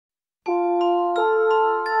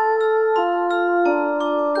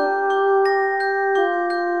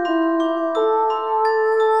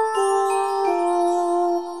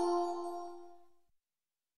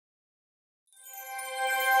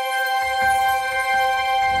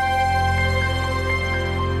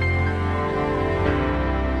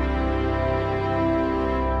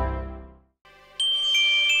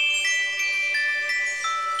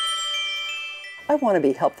want to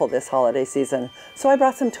be helpful this holiday season, so I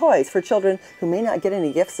brought some toys for children who may not get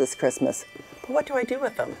any gifts this Christmas. But what do I do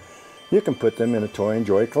with them? You can put them in a Toy and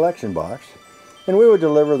Joy collection box, and we will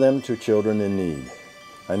deliver them to children in need.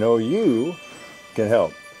 I know you can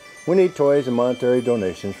help. We need toys and monetary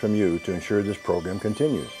donations from you to ensure this program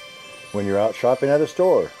continues. When you're out shopping at a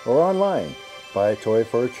store or online, buy a toy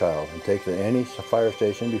for a child and take it to any fire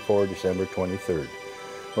station before December 23rd.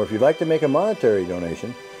 Or if you'd like to make a monetary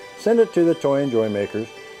donation, send it to the Toy and Joy Makers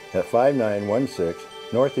at 5916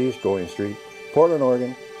 Northeast Going Street, Portland,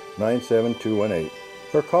 Oregon 97218.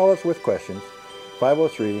 Or call us with questions,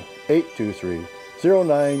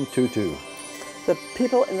 503-823-0922. The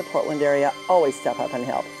people in the Portland area always step up and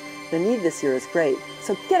help. The need this year is great,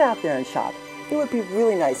 so get out there and shop. It would be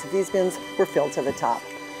really nice if these bins were filled to the top.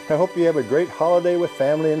 I hope you have a great holiday with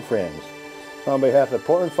family and friends. On behalf of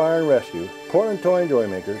Portland Fire and Rescue, Portland Toy and Joy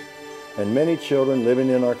Makers, and many children living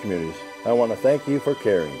in our communities, I want to thank you for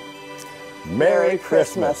caring. Merry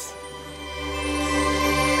Christmas!